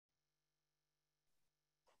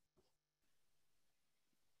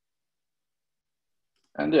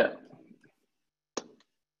And yeah,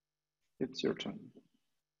 it's your turn.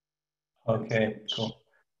 Okay, cool.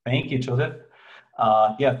 Thank you, Joseph.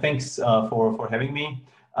 Yeah, thanks for having me.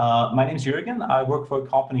 My name is Jürgen. I work for a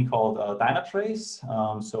company called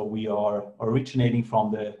Dynatrace. So we are originating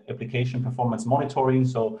from the application performance monitoring.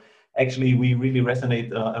 So actually, we really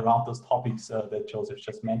resonate around those topics that Joseph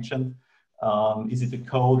just mentioned. Is it the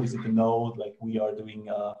code? Is it the node? Like we are doing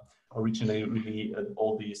originally really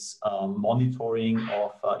all this monitoring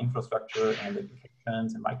of infrastructure and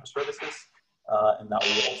applications and microservices. And now we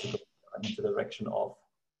also go into the direction of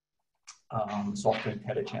software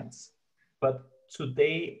intelligence. But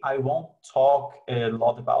today I won't talk a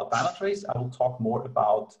lot about Dynatrace. I will talk more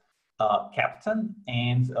about Keptn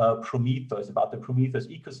and Prometheus, about the Prometheus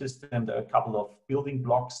ecosystem. There are a couple of building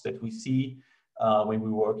blocks that we see when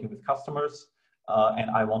we're working with customers.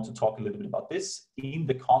 And I want to talk a little bit about this in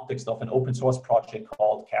the context of an open source project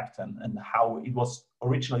called Keptn and how it was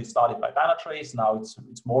originally started by Dynatrace. Now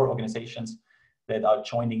it's more organizations that are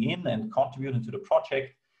joining in and contributing to the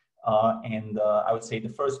project. I would say the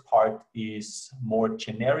first part is more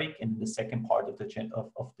generic, and the second part of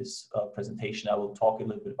this presentation, I will talk a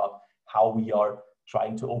little bit about how we are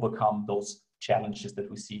trying to overcome those challenges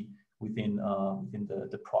that we see within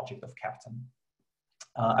the project of Keptn.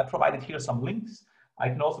 I provided here some links. I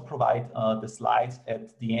can also provide the slides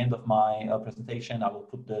at the end of my presentation. I will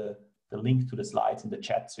put the link to the slides in the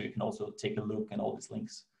chat, so you can also take a look at all these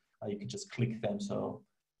links. You can just click them, so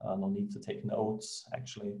no need to take notes.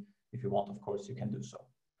 Actually, if you want, of course, you can do so.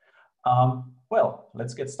 Well,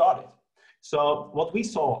 let's get started. So what we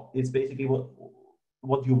saw is basically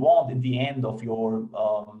what you want in the end of your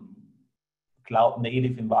cloud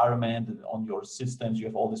native environment on your systems. You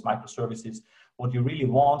have all these microservices. What you really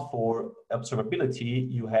want for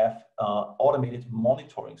observability, you have automated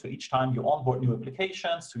monitoring. So each time you onboard new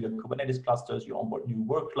applications to your Kubernetes clusters, you onboard new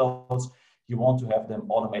workloads, you want to have them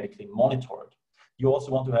automatically monitored. You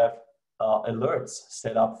also want to have alerts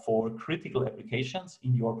set up for critical applications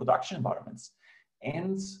in your production environments.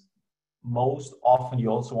 And most often you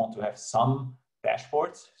also want to have some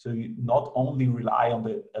dashboards. So you not only rely on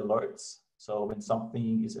the alerts. So when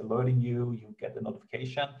something is alerting you, you get the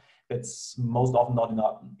notification. That's most often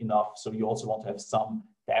not enough. So you also want to have some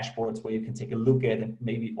dashboards where you can take a look at it,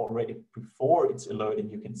 maybe already before it's alerting,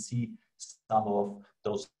 you can see some of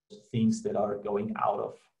those things that are going out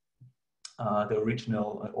of the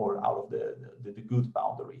original or out of the good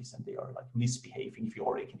boundaries, and they are like misbehaving if you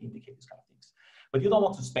already can indicate these kind of things. But you don't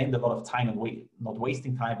want to spend a lot of time and not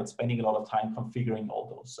wasting time, but spending a lot of time configuring all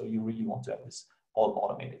those. So you really want to have this all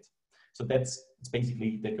automated. So it's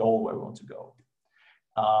basically the goal where we want to go.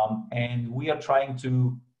 And we are trying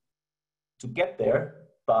to get there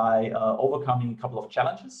by overcoming a couple of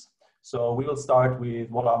challenges. So we will start with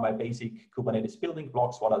what are my basic Kubernetes building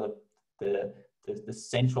blocks, what are the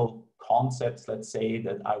central concepts, let's say,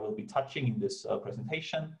 that I will be touching in this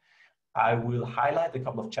presentation. I will highlight a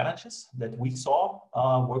couple of challenges that we saw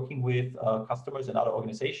working with customers and other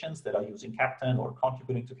organizations that are using Keptn or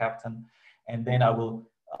contributing to Keptn. And then I will,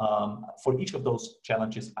 for each of those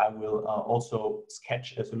challenges, I will also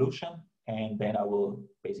sketch a solution. And then I will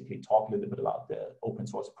basically talk a little bit about the open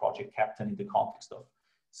source project Keptn in the context of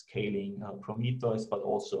scaling Prometheus, but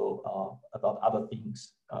also about other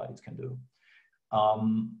things it can do.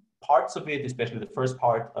 Parts of it, especially the first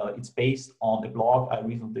part, it's based on a blog I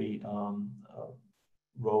recently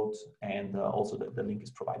wrote, and also the link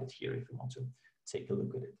is provided here if you want to take a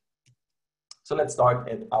look at it. So let's start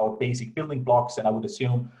at our basic building blocks, and I would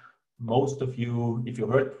assume most of you, if you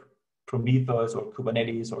heard Prometheus or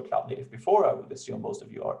Kubernetes or Cloud Native before, I would assume most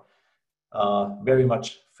of you are very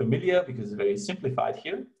much familiar because it's very simplified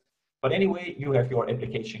here. But anyway, you have your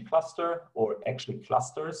application cluster, or actually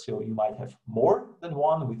clusters. So you might have more than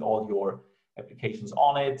one with all your applications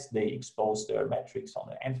on it. They expose their metrics on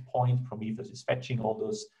the endpoint. Prometheus is fetching all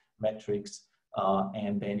those metrics.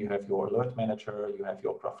 And then you have your alert manager, you have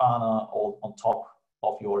your Grafana all on top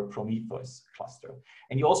of your Prometheus cluster.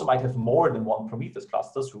 And you also might have more than one Prometheus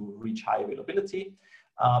clusters who reach high availability.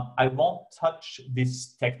 I won't touch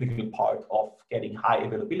this technical part of getting high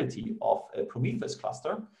availability of a Prometheus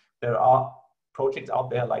cluster. There are projects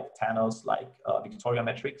out there like Thanos, like Victoria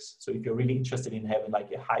Metrics. So if you're really interested in having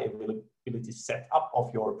like a high availability setup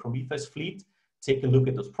of your Prometheus fleet, take a look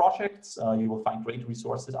at those projects. You will find great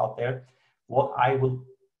resources out there. What I will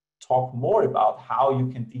talk more about how you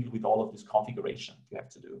can deal with all of this configuration you have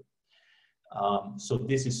to do. So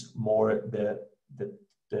this is more the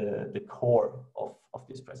core of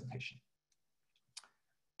this presentation.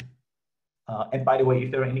 And by the way,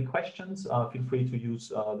 if there are any questions, feel free to use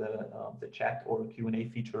the chat or Q&A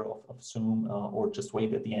feature of Zoom, or just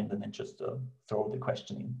wait at the end and then just throw the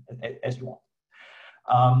question in as you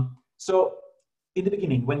want. So in the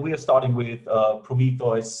beginning, when we are starting with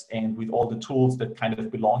Prometheus and with all the tools that kind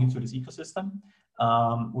of belong into this ecosystem,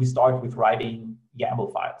 we start with writing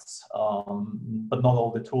YAML files, but not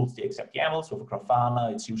all the tools, they accept YAML. So for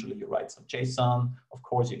Grafana, it's usually you write some JSON. Of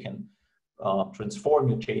course, you can transform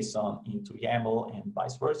your JSON into YAML and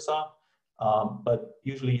vice versa. But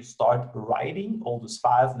usually you start writing all those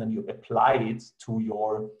files and then you apply it to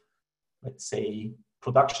your, let's say,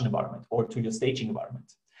 production environment or to your staging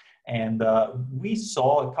environment. And we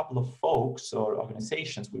saw a couple of folks or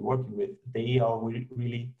organizations we're working with, they are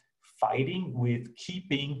really fighting with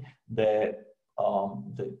keeping the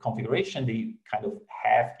configuration they kind of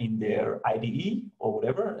have in their IDE or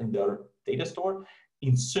whatever, in their data store,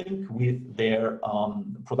 in sync with their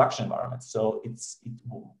production environment. So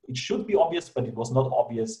it should be obvious, but it was not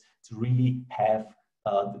obvious to really have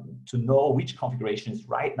to know which configuration is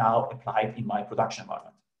right now applied in my production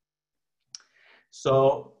environment.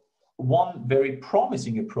 So one very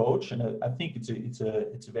promising approach, and I think it's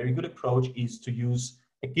a very good approach, is to use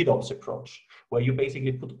a GitOps approach, where you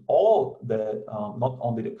basically put all the, not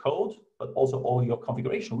only the code, but also all your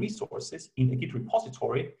configuration resources in a Git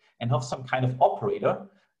repository and have some kind of operator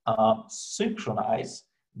synchronize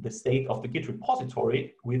the state of the Git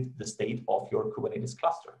repository with the state of your Kubernetes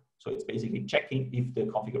cluster. So it's basically checking if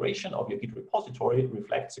the configuration of your Git repository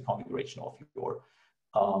reflects the configuration of your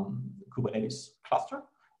Kubernetes cluster,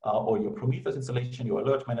 or your Prometheus installation, your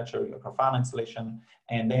alert manager, your Grafana installation,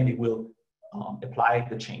 and then it will apply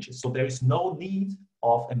the changes. So there is no need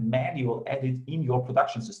of a manual edit in your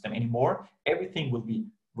production system anymore. Everything will be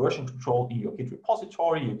version controlled in your Git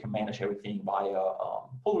repository. You can manage everything via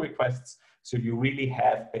pull requests. So you really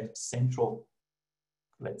have a central,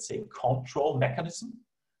 let's say, control mechanism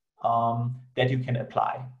that you can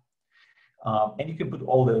apply. And you can put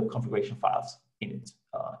all the configuration files in it.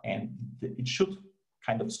 And it should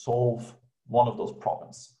kind of solve one of those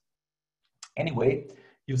problems. Anyway,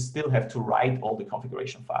 you still have to write all the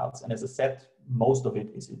configuration files. And as I said, most of it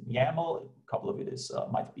is in YAML, a couple of it is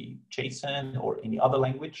might be JSON or any other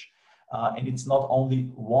language. And it's not only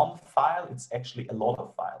one file, it's actually a lot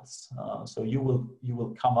of files. So you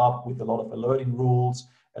will come up with a lot of alerting rules,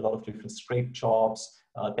 a lot of different scrape jobs,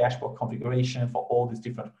 dashboard configuration for all these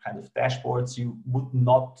different kinds of dashboards. You would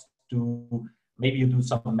not do, maybe you do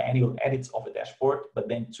some manual edits of a dashboard, but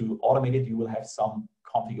then to automate it, you will have some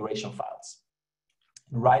configuration files.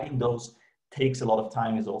 Writing those takes a lot of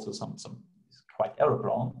time, is also some quite error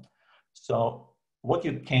prone. So what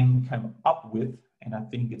you can come up with, and I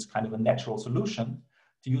think it's kind of a natural solution,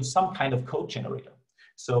 to use some kind of code generator.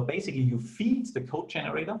 So basically you feed the code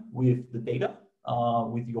generator with the data,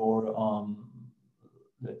 with your,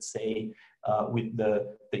 let's say, with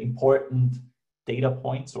the important data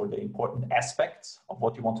points or the important aspects of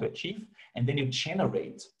what you want to achieve. And then you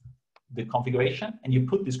generate the configuration and you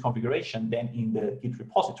put this configuration then in the Git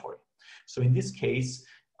repository. So in this case,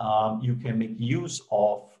 you can make use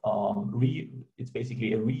of, it's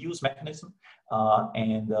basically a reuse mechanism,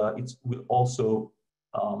 and it will also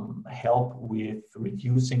help with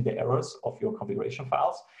reducing the errors of your configuration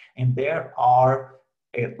files. And there are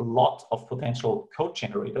a lot of potential code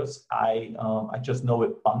generators. I just know a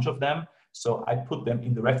bunch of them. So I put them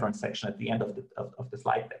in the reference section at the end of the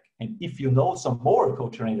slide deck. And if you know some more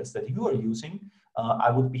code generators that you are using, I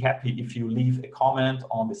would be happy if you leave a comment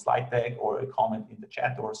on the slide deck or a comment in the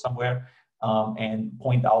chat or somewhere, and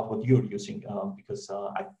point out what you're using, because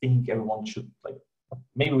I think everyone should, like,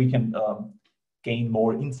 maybe we can gain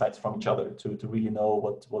more insights from each other to really know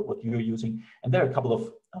what you're using. And there are a couple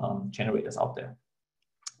of generators out there,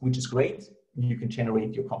 which is great. You can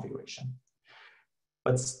generate your configuration.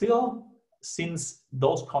 But still, since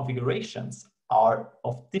those configurations are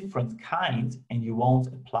of different kind and you won't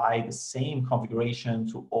apply the same configuration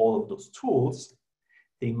to all of those tools,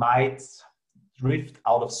 they might drift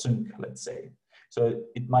out of sync, let's say. So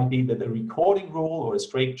it might be that a recording rule or a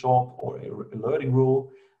scrape job or a alerting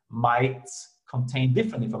rule might contain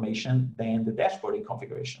different information than the dashboarding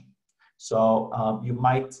configuration. So you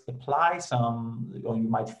might apply some, or you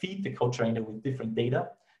might feed the code generator with different data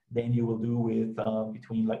than you will do with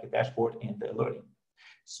between like a dashboard and the alerting.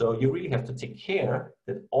 So you really have to take care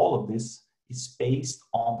that all of this is based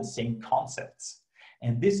on the same concepts.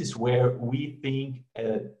 And this is where we think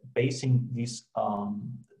basing these,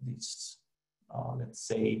 let's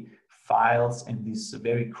say, files and these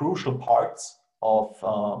very crucial parts of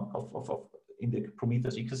the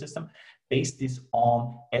Prometheus ecosystem, based this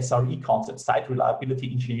on SRE concepts, site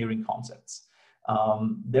reliability engineering concepts.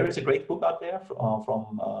 There is a great book out there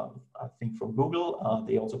I think from Google.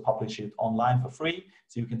 They also publish it online for free,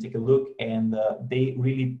 so you can take a look, and they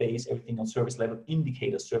really base everything on service level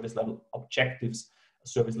indicators, service level objectives,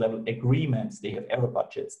 service level agreements. They have error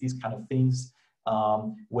budgets, these kind of things,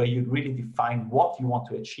 where you really define what you want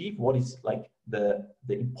to achieve, what is like the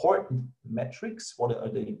important metrics, what are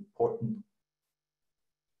the important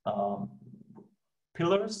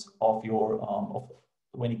pillars of your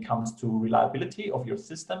when it comes to reliability of your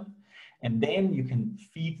system. And then you can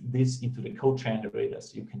feed this into the code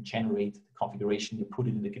generators. You can generate the configuration, you put it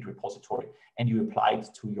in the Git repository, and you apply it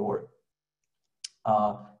to your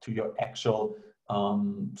actual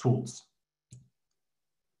tools.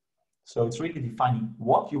 So it's really defining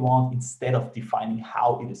what you want instead of defining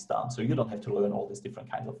how it is done. So you don't have to learn all these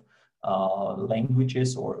different kinds of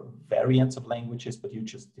languages or variants of languages, but you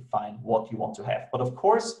just define what you want to have. But of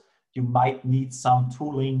course, you might need some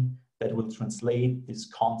tooling that will translate this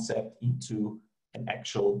concept into an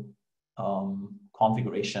actual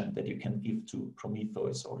configuration that you can give to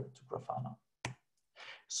Prometheus or to Grafana.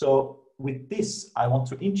 So with this, I want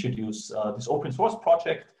to introduce this open source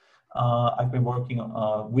project. I've been working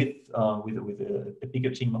with a bigger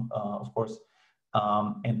team, of course,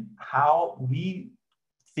 and how we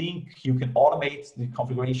think you can automate the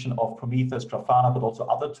configuration of Prometheus, Grafana, but also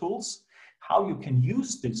other tools. How you can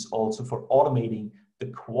use this also for automating the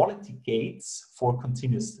quality gates for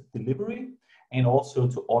continuous delivery, and also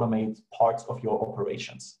to automate parts of your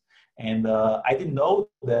operations. And I didn't know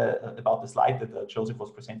about the slide that Joseph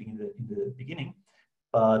was presenting in the beginning,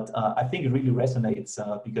 but I think it really resonates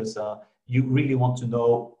because you really want to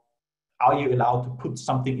know, are you allowed to put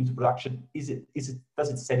something into production? Does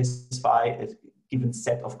it satisfy a given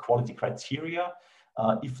set of quality criteria?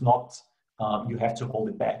 If not, you have to hold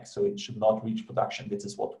it back, so it should not reach production. This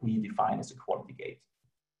is what we define as a quality gate.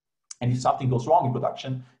 And if something goes wrong in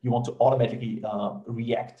production, you want to automatically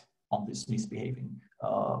react on this misbehaving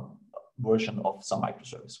version of some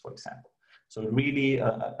microservice, for example. So it really,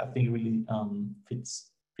 I think it really fits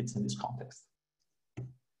in this context.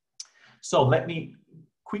 So let me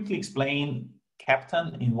quickly explain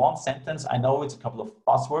Keptn in one sentence. I know it's a couple of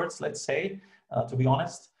buzzwords, let's say, to be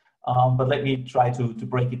honest. But let me try to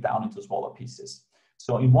break it down into smaller pieces.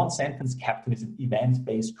 So in one sentence, Keptn is an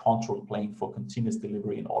event-based control plane for continuous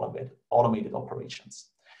delivery and automated operations.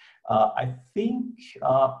 I think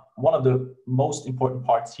one of the most important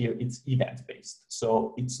parts here is event-based.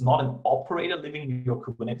 So it's not an operator living in your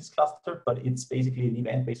Kubernetes cluster, but it's basically an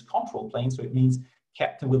event-based control plane. So it means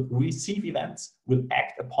Keptn will receive events, will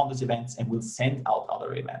act upon those events, and will send out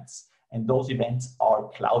other events. And those events are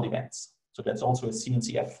cloud events. So that's also a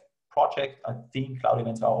CNCF project. I think cloud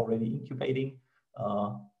events are already incubating.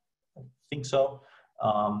 I think so.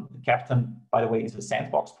 Keptn, by the way, is a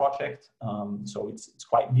sandbox project. So it's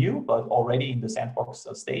quite new, but already in the sandbox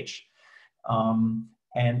stage.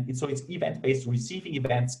 So it's event-based, receiving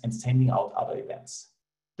events and sending out other events.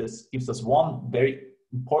 This gives us one very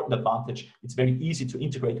important advantage. It's very easy to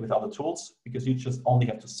integrate with other tools because you just only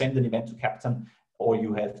have to send an event to Keptn, or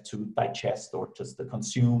you have to digest or just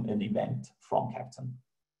consume an event from Keptn.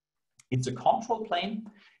 It's a control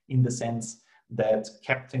plane in the sense that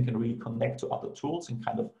Keptn can really connect to other tools and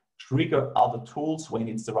kind of trigger other tools when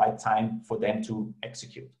it's the right time for them to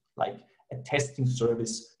execute. Like a testing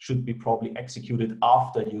service should be probably executed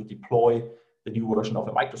after you deploy the new version of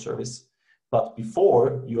a microservice, but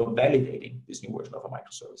before you are validating this new version of a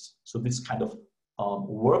microservice. So this kind of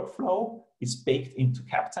workflow is baked into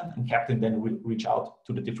Keptn, and Keptn then will reach out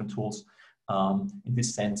to the different tools. In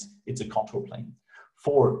this sense, it's a control plane.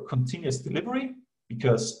 For continuous delivery,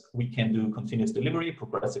 because we can do continuous delivery,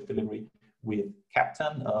 progressive delivery with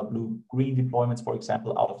Keptn, blue-green deployments, for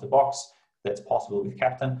example, out of the box, that's possible with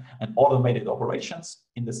Keptn, and automated operations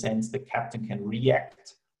in the sense that Keptn can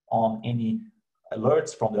react on any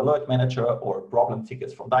alerts from the alert manager or problem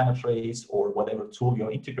tickets from Dynatrace or whatever tool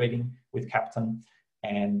you're integrating with Keptn.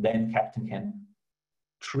 And then Keptn can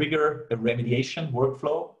trigger a remediation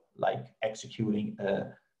workflow, like executing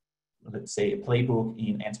let's say a playbook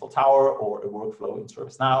in Ansible Tower or a workflow in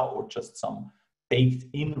ServiceNow, or just some baked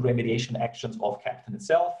in remediation actions of Keptn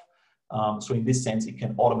itself. So in this sense, it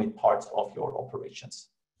can automate parts of your operations.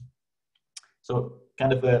 So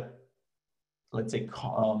kind of a, let's say,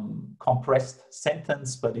 compressed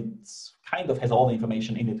sentence, but it's kind of has all the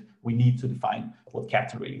information in it we need to define what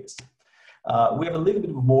Keptn really is. We have a little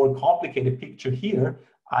bit more complicated picture here.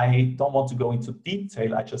 I don't want to go into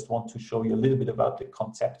detail. I just want to show you a little bit about the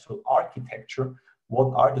conceptual architecture.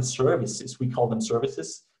 What are the services? We call them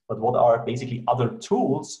services, but what are basically other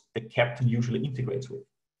tools that Keptn usually integrates with.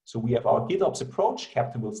 So we have our GitOps approach.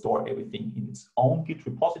 Keptn will store everything in its own Git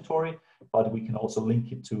repository, but we can also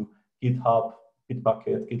link it to GitHub,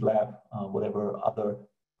 Bitbucket, GitLab, whatever other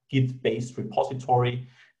Git-based repository.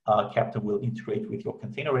 Keptn will integrate with your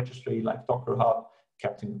container registry like Docker Hub.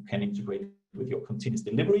 Keptn can integrate with your continuous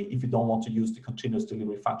delivery if you don't want to use the continuous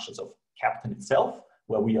delivery functions of Keptn itself,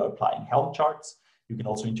 where we are applying Helm charts. You can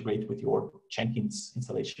also integrate with your Jenkins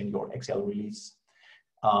installation, your XL release.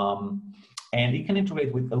 And it can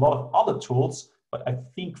integrate with a lot of other tools, but I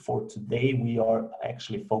think for today, we are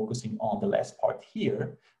actually focusing on the last part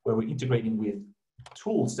here, where we're integrating with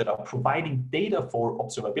tools that are providing data for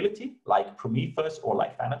observability, like Prometheus or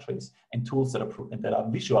like Dynatrace, and tools that are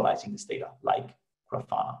visualizing this data, like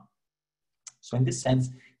Grafana. So in this sense,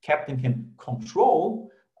 Keptn can control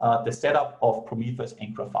the setup of Prometheus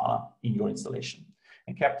and Grafana in your installation.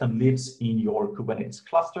 And Keptn lives in your Kubernetes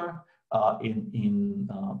cluster.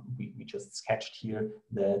 We just sketched here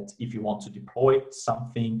that if you want to deploy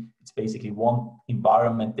something, it's basically one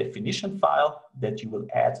environment definition file that you will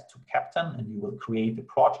add to Keptn, and you will create a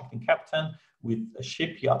project in Keptn with a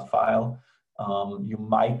shipyard file. You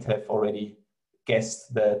might have already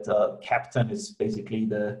guessed that Keptn is basically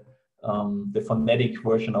the phonetic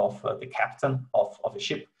version of the captain of a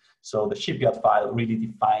ship. So the shipyard file really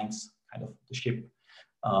defines kind of the ship.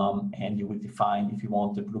 And you will define if you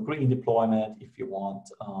want the blue-green deployment, if you want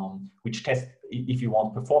which test, if you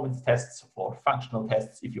want performance tests or functional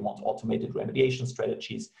tests, if you want automated remediation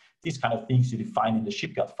strategies, these kind of things you define in the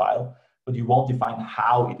shipyard file, but you won't define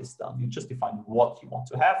how it is done. You just define what you want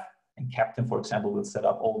to have. And Keptn, for example, will set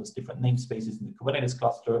up all these different namespaces in the Kubernetes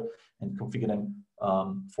cluster and configure them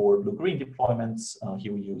for blue-green deployments.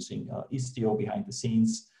 Here we're using Istio behind the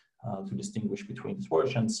scenes to distinguish between these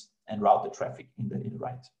versions and route the traffic in the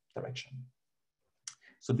right direction.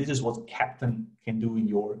 So this is what Keptn can do in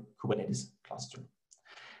your Kubernetes cluster.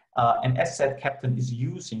 And as said, Keptn is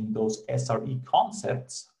using those SRE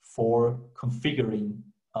concepts for configuring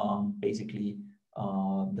basically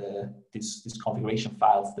these configuration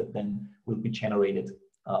files that then will be generated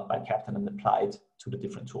by Keptn and applied to the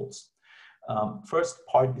different tools. First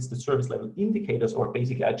part is the service level indicators, or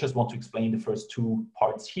basically I just want to explain the first two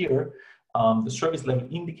parts here. The service level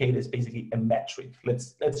indicator is basically a metric.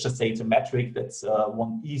 Let's just say it's a metric. That's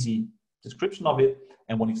one easy description of it.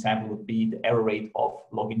 And one example would be the error rate of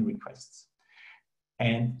login requests.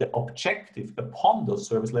 And the objective upon those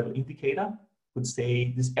service level indicator would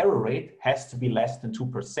say this error rate has to be less than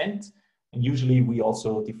 2%. And usually we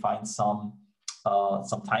also define some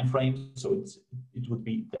time frame. So it would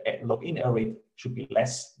be the login error rate should be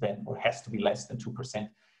less than, or has to be less than 2%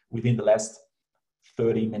 within the last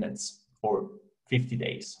 30 minutes or 50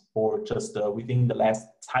 days, or just within the last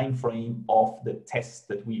time frame of the test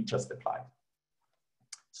that we just applied.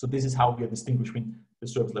 So this is how we are distinguishing the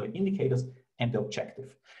service level indicators and the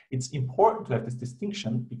objective. It's important to have this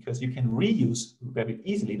distinction because you can reuse very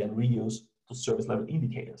easily then reuse the service level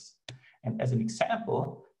indicators. And as an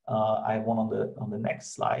example, I have one on the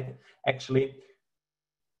next slide. Actually,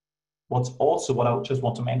 what I just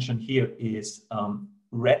want to mention here is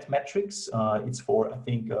red metrics. It's for, I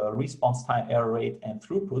think, response time, error rate, and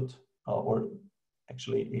throughput, or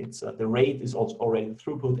actually it's the rate is also already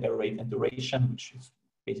throughput, error rate, and duration, which is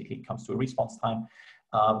basically comes to a response time.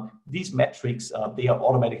 These metrics, they are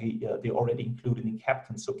automatically, they're already included in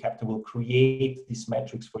Keptn. So Keptn will create these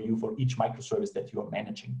metrics for you for each microservice that you are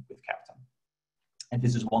managing with Keptn. And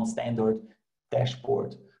this is one standard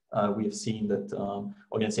dashboard we have seen that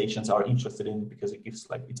organizations are interested in because it gives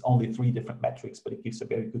it's only 3 different metrics, but it gives a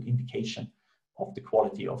very good indication of the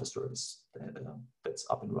quality of a service that's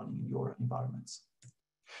up and running in your environments.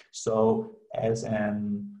 So as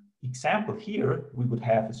an example here, we would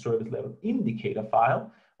have a service level indicator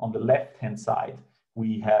file. On the left-hand side,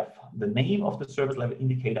 we have the name of the service level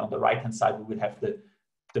indicator. On the right-hand side, we would have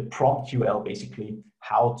the prompt UL, basically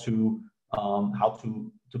how to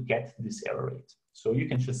get this error rate. So you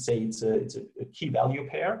can just say it's a key value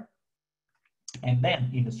pair. And then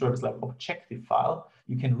in the service level objective file,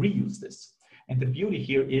 you can reuse this. And the beauty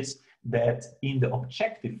here is that in the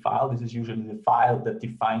objective file, this is usually the file that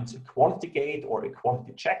defines a quality gate or a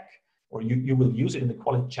quality check, or you will use it in the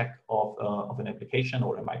quality check of an application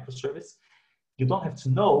or a microservice. You don't have to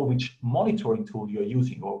know which monitoring tool you're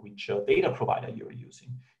using or which data provider you're using.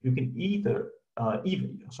 You can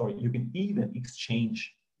even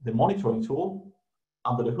exchange the monitoring tool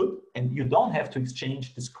under the hood, and you don't have to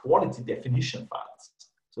exchange this quality definition files.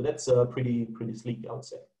 So that's pretty sleek, I would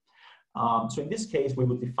say. So in this case, we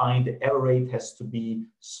would define the error rate has to be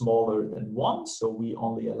smaller than 1. So we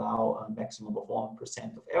only allow a maximum of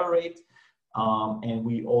 1% of error rate. And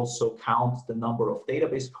we also count the number of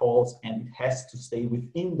database calls, and it has to stay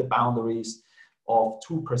within the boundaries of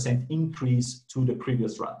 2% increase to the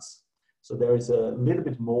previous runs. So there is a little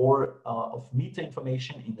bit more of meta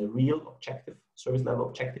information in the real objective service level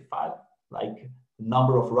objective file, like the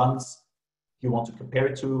number of runs you want to compare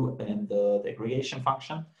it to and the aggregation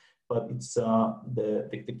function. But it's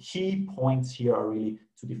the key points here are really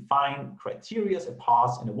to define criteria, a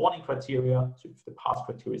pass and a warning criteria. So if the pass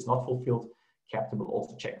criteria is not fulfilled, Keptn will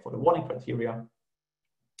also check for the warning criteria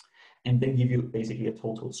and then give you basically a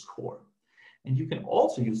total score. And you can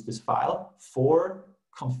also use this file for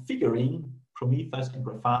configuring Prometheus and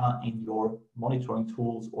Grafana in your monitoring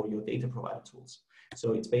tools or your data provider tools.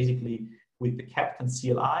 So it's basically with the Keptn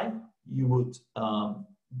CLI, you would,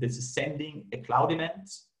 this is sending a cloud event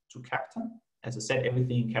to Keptn. As I said,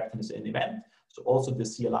 everything in Keptn is an event. So also the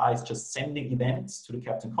CLI is just sending events to the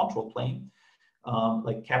Keptn control plane.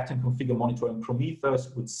 Like Keptn configure monitoring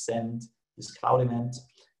Prometheus would send this cloud event.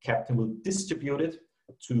 Keptn will distribute it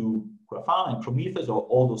to Grafana and Prometheus or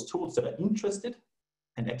all those tools that are interested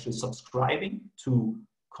and actually subscribing to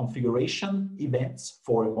configuration events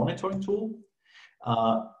for a monitoring tool.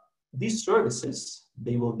 These services,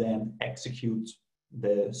 they will then execute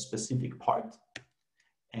the specific part.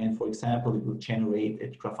 And for example, it will generate a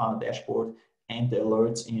Grafana dashboard and the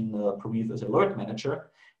alerts in Prometheus Alert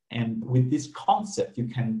Manager. And with this concept, you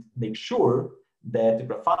can make sure that the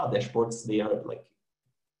Grafana dashboards, they are like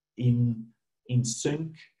in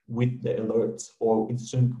sync with the alerts or in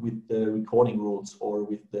sync with the recording rules or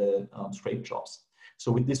with the scrape jobs.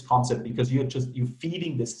 So with this concept, because you're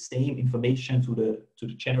feeding the same information to the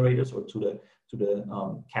generators or to the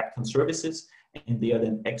Keptn services, and they are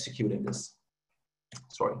then executing this.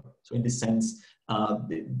 Sorry. So in this sense,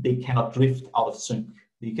 they cannot drift out of sync.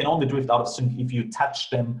 You can only drift out of sync if you touch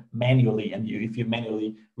them manually and if you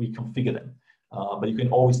manually reconfigure them. But you can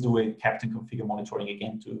always do a Keptn configure monitoring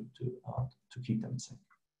again to keep them in sync.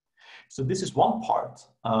 So this is one part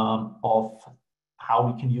of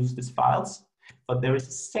how we can use these files. But there is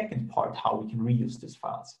a second part how we can reuse these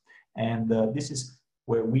files. And this is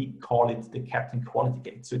where we call it the Keptn quality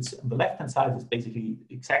gate. So it's on the left-hand side, it's basically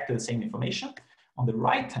exactly the same information. On the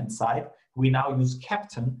right-hand side, we now use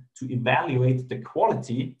Keptn to evaluate the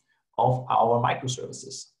quality of our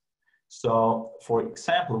microservices. So for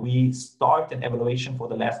example, we start an evaluation for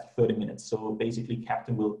the last 30 minutes. So basically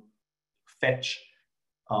Keptn will fetch,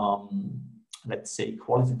 let's say,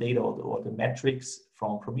 quality data or the metrics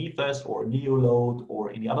from Prometheus or Neoload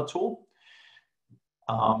or any other tool.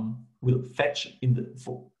 Will fetch a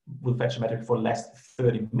metric for the last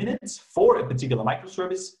 30 minutes for a particular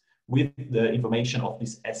microservice with the information of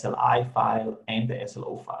this SLI file and the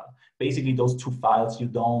SLO file. Basically, those two files you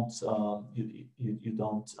don't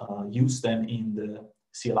use them in the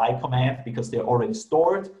CLI command because they're already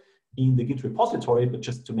stored in the Git repository. But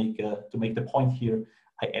just to make the point here,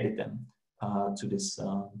 I added them to this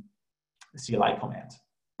CLI command.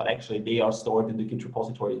 But actually, they are stored in the Git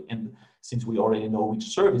repository, and since we already know which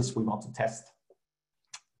service we want to test,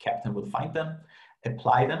 Keptn will find them,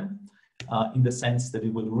 apply them. In the sense that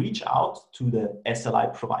it will reach out to the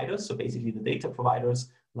SLI providers, so basically the data providers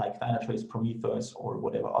like Dynatrace, Prometheus, or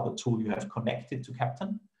whatever other tool you have connected to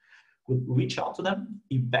Keptn, will reach out to them,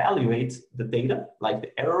 evaluate the data, like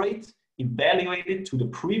the error rate, evaluate it to the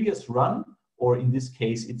previous run, or in this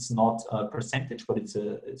case, it's not a percentage, but it's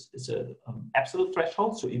a absolute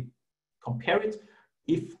threshold. So if compare it,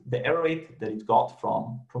 if the error rate that it got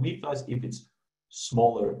from Prometheus, if it's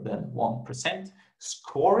smaller than 1%,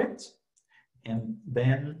 score it, and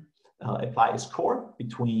then apply a score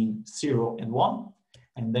between 0 and 1,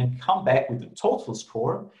 and then come back with the total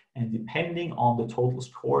score. And depending on the total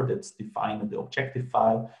score that's defined in the objective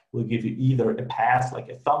file, will give you either a pass, like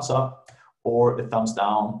a thumbs up, or a thumbs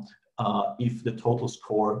down if the total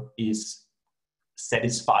score is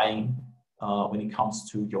satisfying when it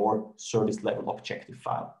comes to your service level objective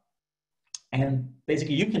file. And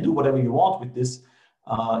basically, you can do whatever you want with this.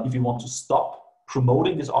 If you want to stop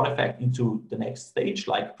promoting this artifact into the next stage,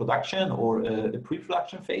 like production or the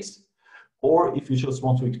pre-production phase, or if you just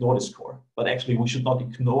want to ignore the score. But actually, we should not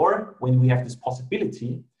ignore when we have this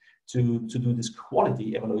possibility to do this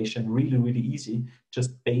quality evaluation really, really easy,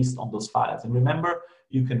 just based on those files. And remember,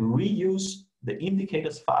 you can reuse the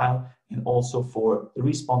indicators file, and also for the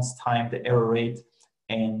response time, the error rate,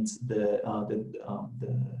 and the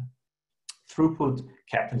throughput,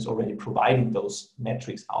 Keptn is already providing those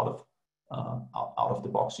metrics out of the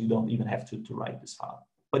box. You don't even have to write this file.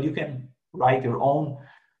 But you can write your own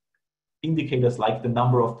indicators like the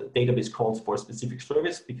number of the database calls for a specific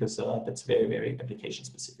service, because that's very, very application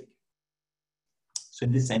specific. So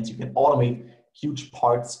in this sense, you can automate huge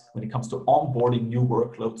parts when it comes to onboarding new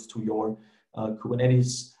workloads to your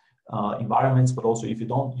Kubernetes environments, but also if you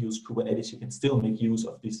don't use Kubernetes, you can still make use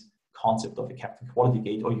of this concept of a Keptn quality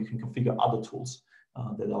gate, or you can configure other tools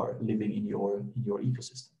that are living in your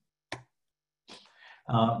ecosystem.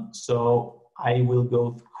 So I will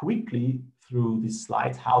go quickly through this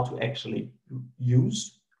slide how to actually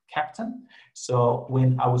use Keptn. So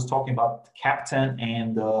when I was talking about Keptn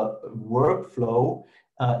and workflow,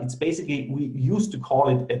 it's basically, we used to call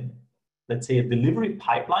it let's say a delivery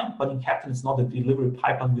pipeline, but in Keptn it's not a delivery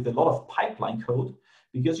pipeline with a lot of pipeline code,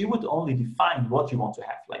 because you would only define what you want to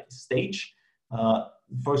have, like a stage.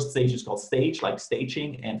 First stage is called stage, like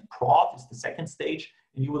staging, and prod is the second stage,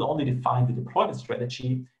 and you would only define the deployment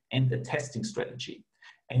strategy and the testing strategy.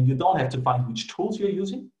 And you don't have to find which tools you're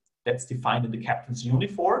using. That's defined in the Keptn's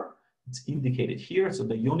uniform. It's indicated here. So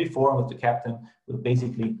the uniform of the Keptn will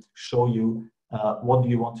basically show you what do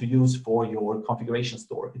you want to use for your configuration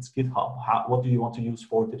store. It's GitHub. What do you want to use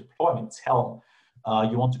for the deployment? It's Helm.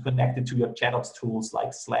 You want to connect it to your ChatOps tools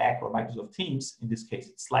like Slack or Microsoft Teams. In this case,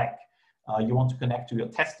 it's Slack. You want to connect to your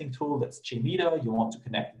testing tool, that's JMeter. You want to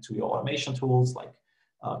connect it to your automation tools like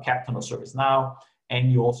Keptn or ServiceNow. And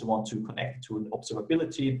you also want to connect it to an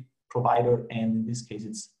observability provider. And in this case,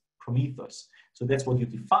 it's Prometheus. So that's what you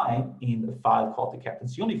define in a file called the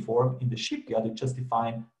Keptn's uniform. In the shipyard, you just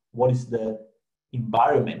define what is the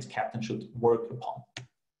environment Keptn should work upon.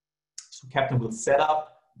 So Keptn will set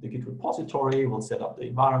up the Git repository, will set up the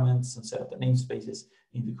environments and set up the namespaces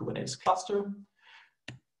in the Kubernetes cluster.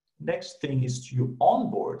 Next thing is to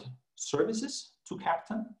onboard services to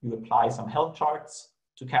Keptn. You apply some Helm charts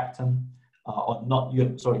to Keptn, or not,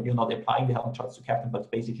 you're not applying the Helm charts to Keptn,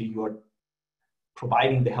 but basically you're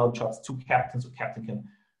providing the Helm charts to Keptn so Keptn can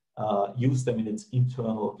use them in its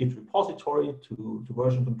internal Git repository to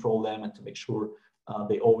version control them and to make sure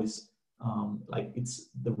they always, like it's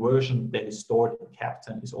the version that is stored in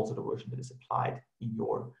Keptn is also the version that is applied in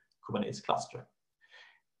your Kubernetes cluster.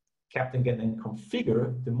 Keptn can then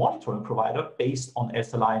configure the monitoring provider based on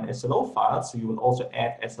SLI and SLO files. So you will also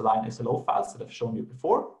add SLI and SLO files that I've shown you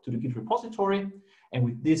before to the Git repository. And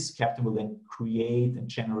with this, Keptn will then create and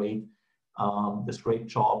generate the scrape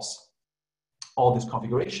jobs, all this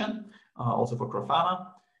configuration, also for Grafana.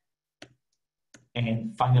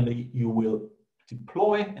 And finally, you will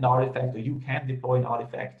deploy an artifact, or you can deploy an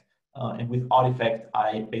artifact. And with artifact,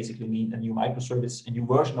 I basically mean a new microservice, a new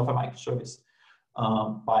version of a microservice.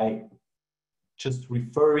 By just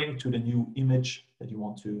referring to the new image that you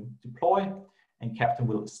want to deploy, and Keptn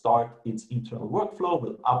will start its internal workflow,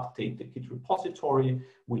 will update the Git repository,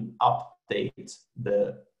 will update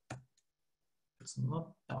the,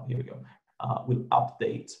 here we go, will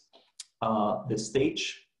update the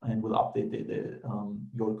stage, and will update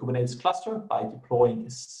your Kubernetes cluster by deploying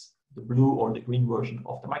the blue or the green version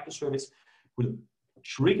of the microservice, will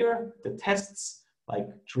trigger the tests, like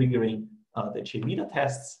triggering the JMeter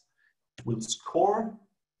tests, will score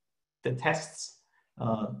the tests.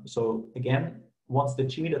 So again, once the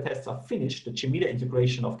JMeter tests are finished, the JMeter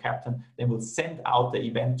integration of Keptn then will send out the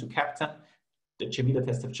event to Keptn. The JMeter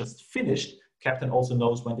tests have just finished. Keptn also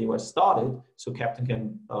knows when they were started, so Keptn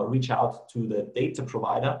can reach out to the data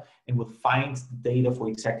provider and will find the data for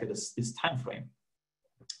exactly this time frame.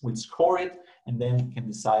 We'll score it and then can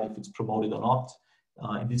decide if it's promoted or not.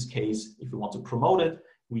 In this case, if we want to promote it,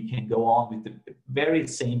 we can go on with the very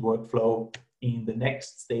same workflow in the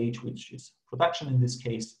next stage, which is production in this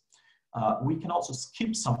case. We can also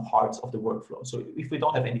skip some parts of the workflow. So if we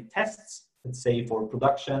don't have any tests, let's say for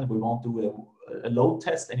production, we won't do a load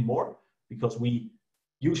test anymore, because we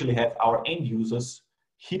usually have our end users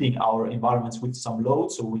hitting our environments with some load,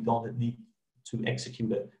 so we don't need to execute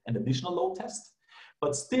an additional load test.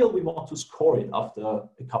 But still, we want to score it after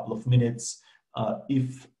a couple of minutes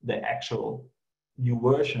if the actual new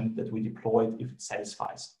version that we deployed, if it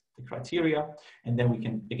satisfies the criteria. And then we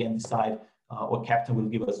can again decide, or Keptn will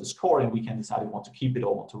give us a score, and we can decide if we want to keep it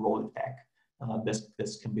or want to roll it back.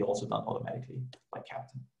 This can be also done automatically by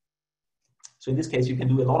Keptn. So in this case, you can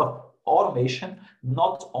do a lot of automation,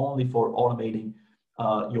 not only for automating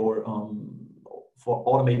for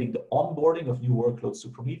automating the onboarding of new workloads to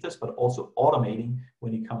Prometheus, but also automating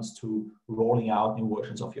when it comes to rolling out new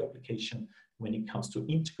versions of your application, when it comes to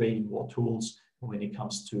integrating more tools, when it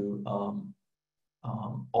comes to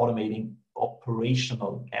automating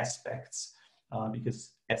operational aspects.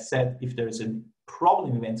 Because as said, if there is a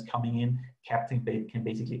problem event coming in, Keptn can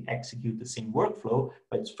basically execute the same workflow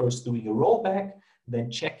by first doing a rollback,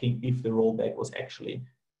 then checking if the rollback was actually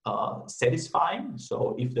satisfying.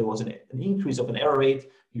 So if there was an increase of an error rate,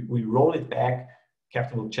 we roll it back.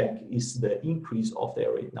 Keptn will check, is the increase of the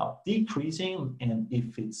error rate now decreasing, and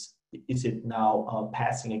if is it now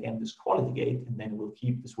passing again this quality gate, and then we'll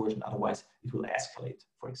keep this version, otherwise it will escalate,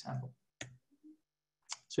 for example.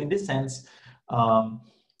 So in this sense,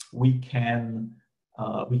 we can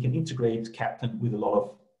integrate Keptn with a lot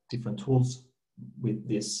of different tools with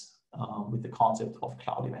this, with the concept of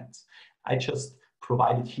cloud events. I just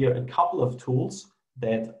provided here a couple of tools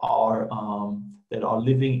that are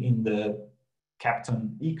living in the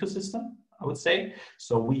Keptn ecosystem, I would say.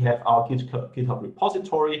 So we have our GitHub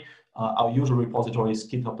repository. Our usual repository is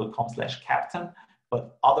github.com/Keptn,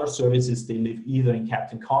 but other services, they live either in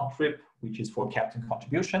Keptn Contrib, which is for Keptn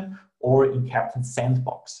contribution, or in Keptn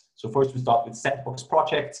Sandbox. So first we start with Sandbox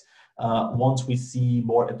projects. Once we see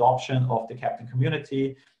more adoption of the Keptn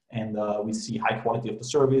community and we see high quality of the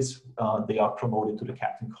service, they are promoted to the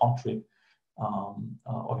Keptn Contrib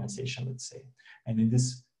organization, let's say. And in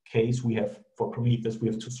this case, we have, for Prometheus, we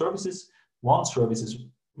have two services. One service is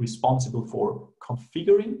responsible for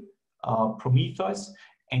configuring Prometheus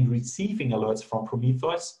and receiving alerts from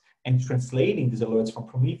Prometheus and translating these alerts from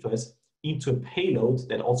Prometheus into a payload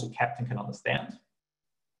that also Keptn can understand.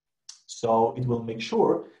 So it will make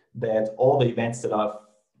sure that all the events that are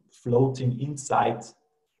floating inside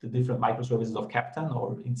the different microservices of Keptn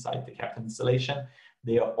or inside the Keptn installation,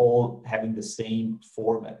 they are all having the same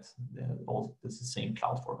format, all the same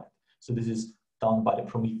cloud format. So this is done by the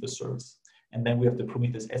Prometheus service. And then we have the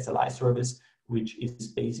Prometheus SLI service, which is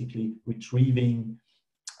basically retrieving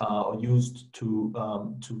or used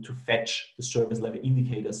to fetch the service level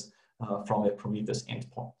indicators from a Prometheus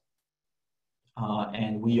endpoint.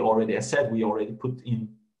 And we already, as said, we already put in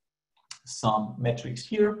some metrics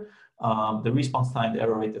here. The response time, the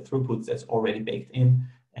error rate, the throughput, that's already baked in.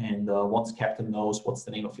 And once Keptn knows what's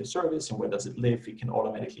the name of your service and where does it live, it can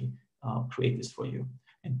automatically create this for you.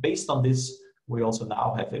 And based on this, we also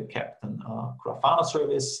now have a Keptn Grafana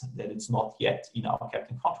service that it's not yet in our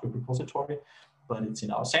Keptn Contrib repository, but it's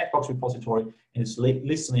in our Sandbox repository, and it's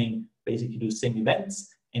listening basically to the same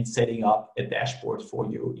events and setting up a dashboard for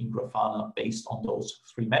you in Grafana based on those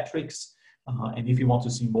three metrics. And if you want to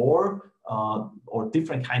see more or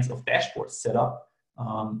different kinds of dashboards set up,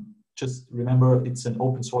 just remember it's an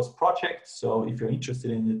open source project. So if you're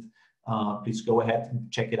interested in it, please go ahead and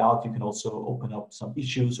check it out. You can also open up some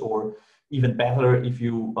issues, or even better, if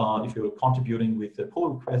you're contributing with a pull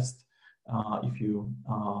request, if you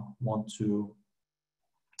want to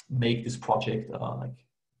make this project like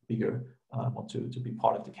bigger, want to be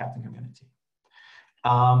part of the Keptn community.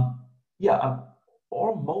 Yeah, I'm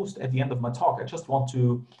almost at the end of my talk. I just want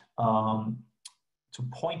to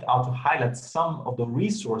point out, to highlight some of the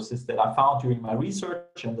resources that I found during my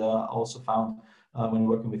research, and also found when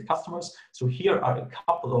working with customers. So here are a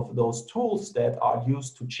couple of those tools that are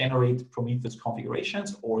used to generate Prometheus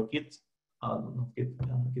configurations, or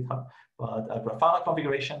GitHub, but Grafana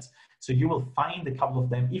configurations. So you will find a couple of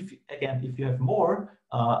them. If you have more,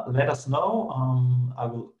 let us know. I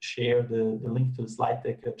will share the link to the slide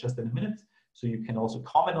deck just in a minute, so you can also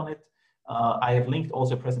comment on it. I have linked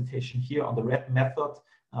also a presentation here on the REP method.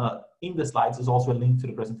 In the slides is also a link to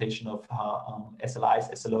the presentation of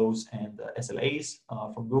SLIs, SLOs, and SLAs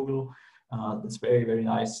from Google. That's very, very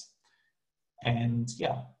nice. And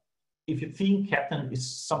yeah, if you think Keptn is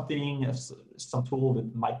some tool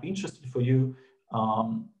that might be interesting for you,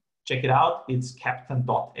 check it out. It's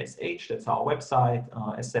keptn.sh. That's our website.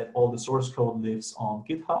 As said, all the source code lives on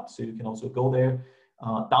GitHub, so you can also go there,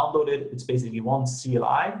 download it. It's basically one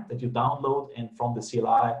CLI that you download, and from the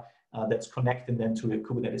CLI that's connected then to a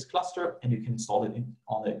Kubernetes cluster, and you can install it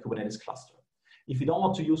on a Kubernetes cluster. If you don't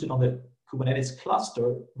want to use it on the Kubernetes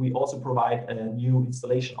cluster, we also provide a new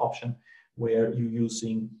installation option where you're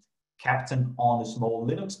using Keptn on a small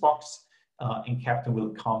Linux box, and Keptn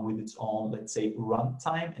will come with its own, let's say,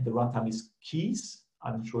 runtime, and the runtime is keys.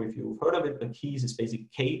 I'm not sure if you've heard of it, but keys is basically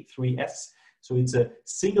K3S. So it's a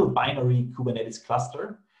single binary Kubernetes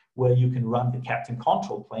cluster where you can run the Keptn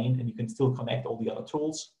control plane, and you can still connect all the other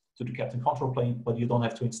tools to the Keptn control plane, but you don't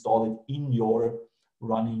have to install it in your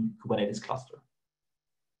running Kubernetes cluster.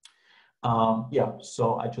 Yeah,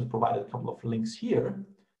 so I just provided a couple of links here,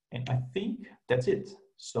 and I think that's it.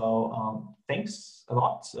 So thanks a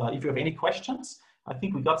lot. If you have any questions, I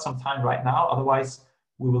think we got some time right now. Otherwise,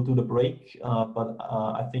 we will do the break, but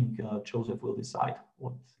I think Joseph will decide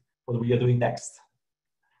what we are doing next.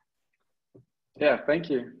 Yeah, thank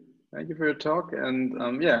you. Thank you for your talk.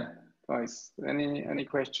 And yeah, guys, any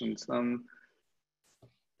questions?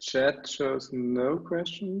 Chat shows no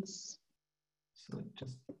questions. So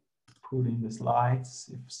just putting the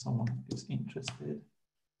slides if someone is interested.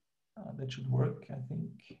 That should work, I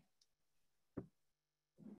think.